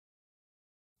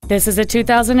This is a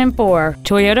 2004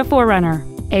 Toyota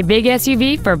 4Runner, a big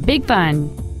SUV for big fun.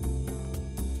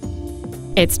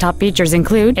 Its top features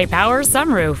include a power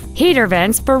sunroof, heater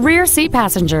vents for rear seat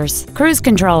passengers, cruise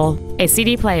control, a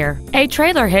CD player, a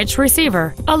trailer hitch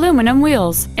receiver, aluminum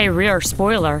wheels, a rear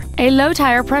spoiler, a low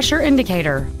tire pressure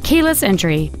indicator, keyless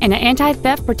entry, and an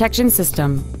anti-theft protection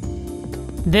system.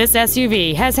 This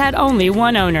SUV has had only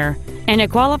one owner, and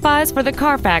it qualifies for the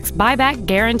Carfax buyback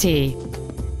guarantee.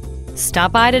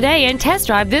 Stop by today and test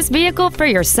drive this vehicle for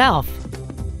yourself.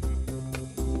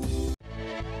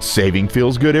 Saving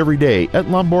feels good every day at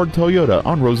Lombard Toyota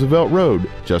on Roosevelt Road,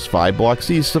 just 5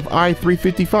 blocks east of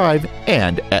I-355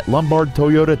 and at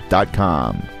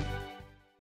lombardtoyota.com.